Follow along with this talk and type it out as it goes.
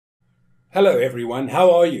Hello everyone, how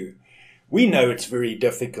are you? We know it's very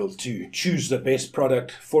difficult to choose the best product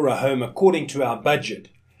for a home according to our budget.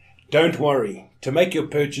 Don't worry, to make your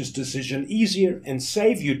purchase decision easier and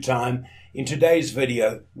save you time, in today's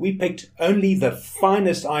video we picked only the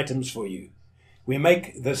finest items for you. We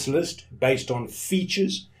make this list based on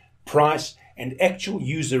features, price and actual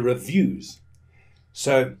user reviews.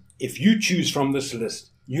 So if you choose from this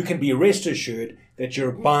list, you can be rest assured that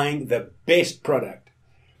you're buying the best product.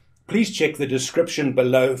 Please check the description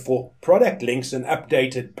below for product links and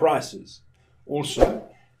updated prices. Also,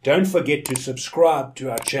 don't forget to subscribe to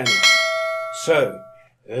our channel. So,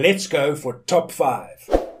 let's go for top 5.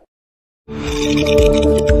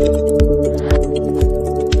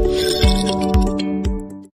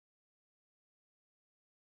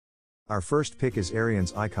 Our first pick is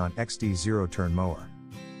Ariens Icon XD Zero Turn Mower.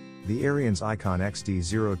 The Ariens Icon XD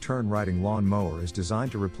Zero Turn Riding Lawn Mower is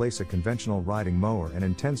designed to replace a conventional riding mower and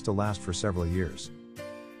intends to last for several years.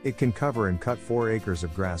 It can cover and cut 4 acres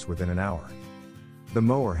of grass within an hour. The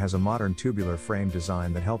mower has a modern tubular frame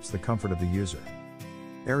design that helps the comfort of the user.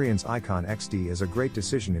 Ariens Icon XD is a great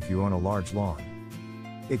decision if you own a large lawn.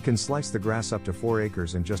 It can slice the grass up to 4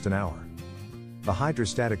 acres in just an hour. The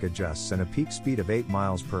hydrostatic adjusts and a peak speed of 8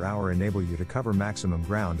 miles per hour enable you to cover maximum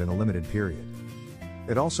ground in a limited period.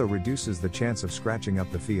 It also reduces the chance of scratching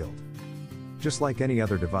up the field. Just like any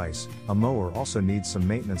other device, a mower also needs some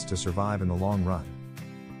maintenance to survive in the long run.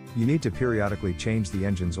 You need to periodically change the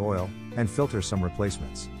engine's oil, and filter some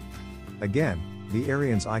replacements. Again, the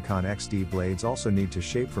Ariens Icon XD blades also need to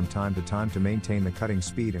shape from time to time to maintain the cutting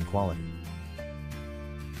speed and quality.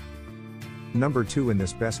 Number 2 in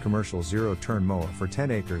this best commercial zero-turn mower for 10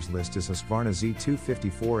 acres list is Husqvarna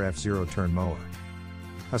Z254F zero-turn mower.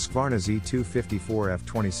 Husqvarna Z254F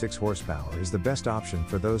 26 horsepower is the best option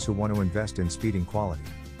for those who want to invest in speed and quality.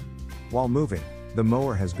 While moving, the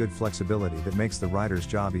mower has good flexibility that makes the rider's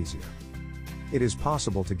job easier. It is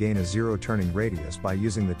possible to gain a zero-turning radius by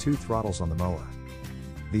using the 2 throttles on the mower.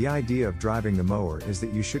 The idea of driving the mower is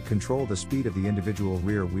that you should control the speed of the individual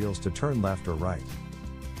rear wheels to turn left or right.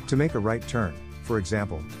 To make a right turn, for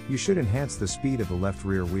example, you should enhance the speed of the left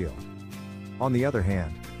rear wheel. On the other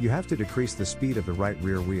hand, you have to decrease the speed of the right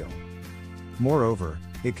rear wheel. Moreover,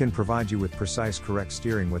 it can provide you with precise correct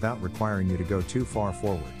steering without requiring you to go too far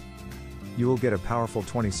forward. You will get a powerful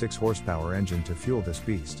 26 horsepower engine to fuel this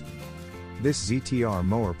beast. This ZTR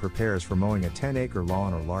mower prepares for mowing a 10-acre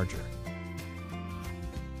lawn or larger.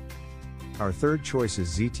 Our third choice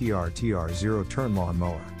is ZTR TR Zero-Turn Lawn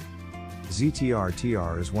Mower. ZTR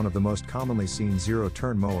TR is one of the most commonly seen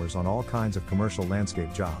zero-turn mowers on all kinds of commercial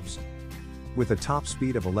landscape jobs. With a top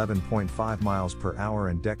speed of 11.5 miles per hour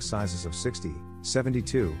and deck sizes of 60,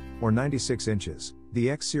 72, or 96 inches, the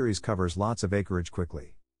X series covers lots of acreage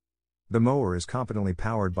quickly. The mower is competently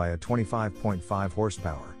powered by a 25.5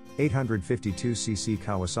 horsepower, 852cc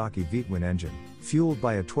Kawasaki Vitwin engine, fueled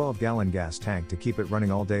by a 12-gallon gas tank to keep it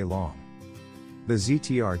running all day long. The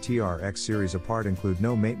ZTR TR X series apart include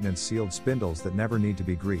no maintenance sealed spindles that never need to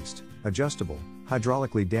be greased, adjustable,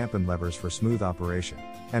 hydraulically dampened levers for smooth operation,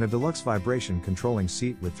 and a deluxe vibration controlling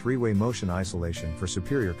seat with 3-way motion isolation for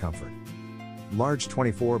superior comfort. Large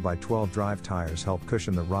 24x12 drive tires help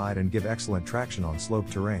cushion the ride and give excellent traction on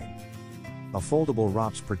sloped terrain. A foldable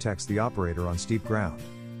ROPS protects the operator on steep ground.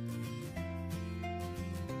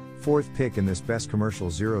 Fourth pick in this best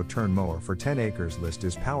commercial zero-turn mower for 10 acres list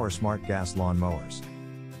is PowerSmart Gas Lawn Mowers.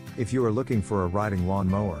 If you are looking for a riding lawn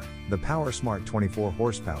mower, the PowerSmart 24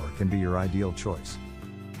 horsepower can be your ideal choice.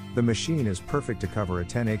 The machine is perfect to cover a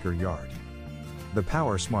 10-acre yard. The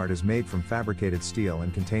PowerSmart is made from fabricated steel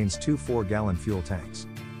and contains 2 4-gallon fuel tanks.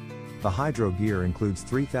 The hydro gear includes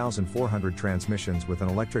 3,400 transmissions with an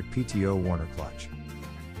electric PTO Warner clutch.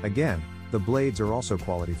 Again, the blades are also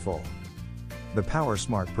quality full. The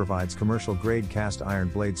PowerSmart provides commercial-grade cast iron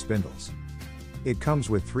blade spindles. It comes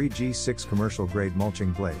with 3 G6 commercial-grade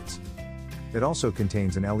mulching blades. It also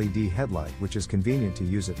contains an LED headlight which is convenient to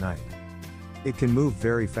use at night. It can move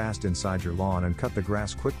very fast inside your lawn and cut the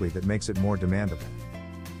grass quickly that makes it more demandable.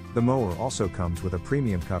 The mower also comes with a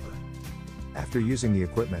premium cover. After using the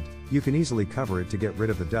equipment, you can easily cover it to get rid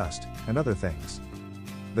of the dust and other things.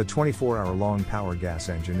 The 24-hour-long power gas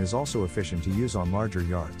engine is also efficient to use on larger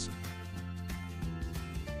yards.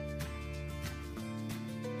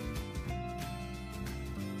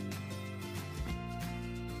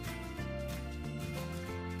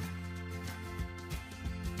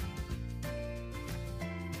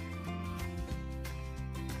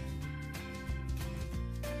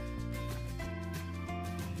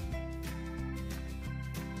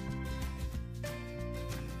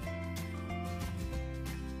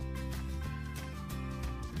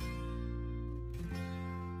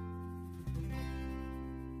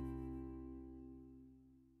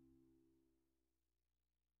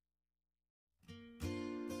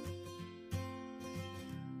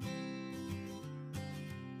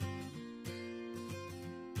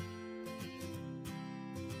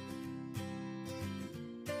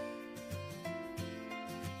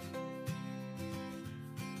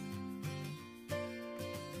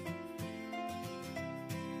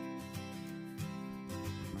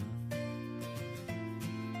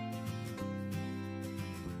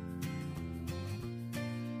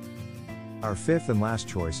 Our fifth and last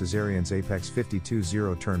choice is Ariens Apex 52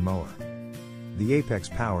 zero-turn mower. The Apex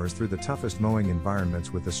powers through the toughest mowing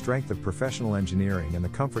environments with the strength of professional engineering and the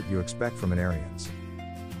comfort you expect from an Ariens.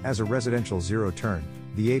 As a residential zero-turn,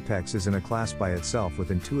 the Apex is in a class by itself with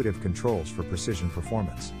intuitive controls for precision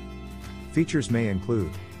performance. Features may include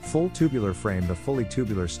full tubular frame. The fully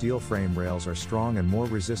tubular steel frame rails are strong and more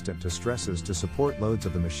resistant to stresses to support loads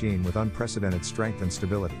of the machine with unprecedented strength and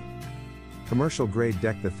stability. Commercial grade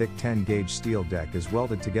deck. The thick 10-gauge steel deck is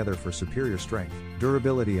welded together for superior strength,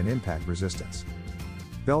 durability and impact resistance.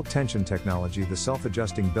 Belt tension technology. The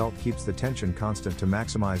self-adjusting belt keeps the tension constant to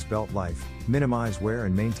maximize belt life, minimize wear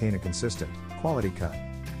and maintain a consistent, quality cut.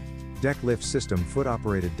 Deck lift system.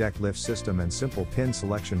 Foot-operated deck lift system and simple pin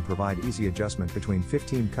selection provide easy adjustment between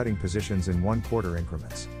 15 cutting positions in 1/4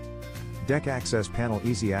 increments. Deck access panel.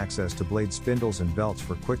 Easy access to blade spindles and belts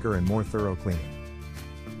for quicker and more thorough cleaning.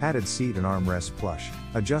 Padded seat and armrest. Plush,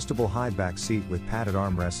 adjustable high back seat with padded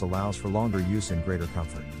armrests allows for longer use and greater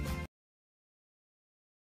comfort.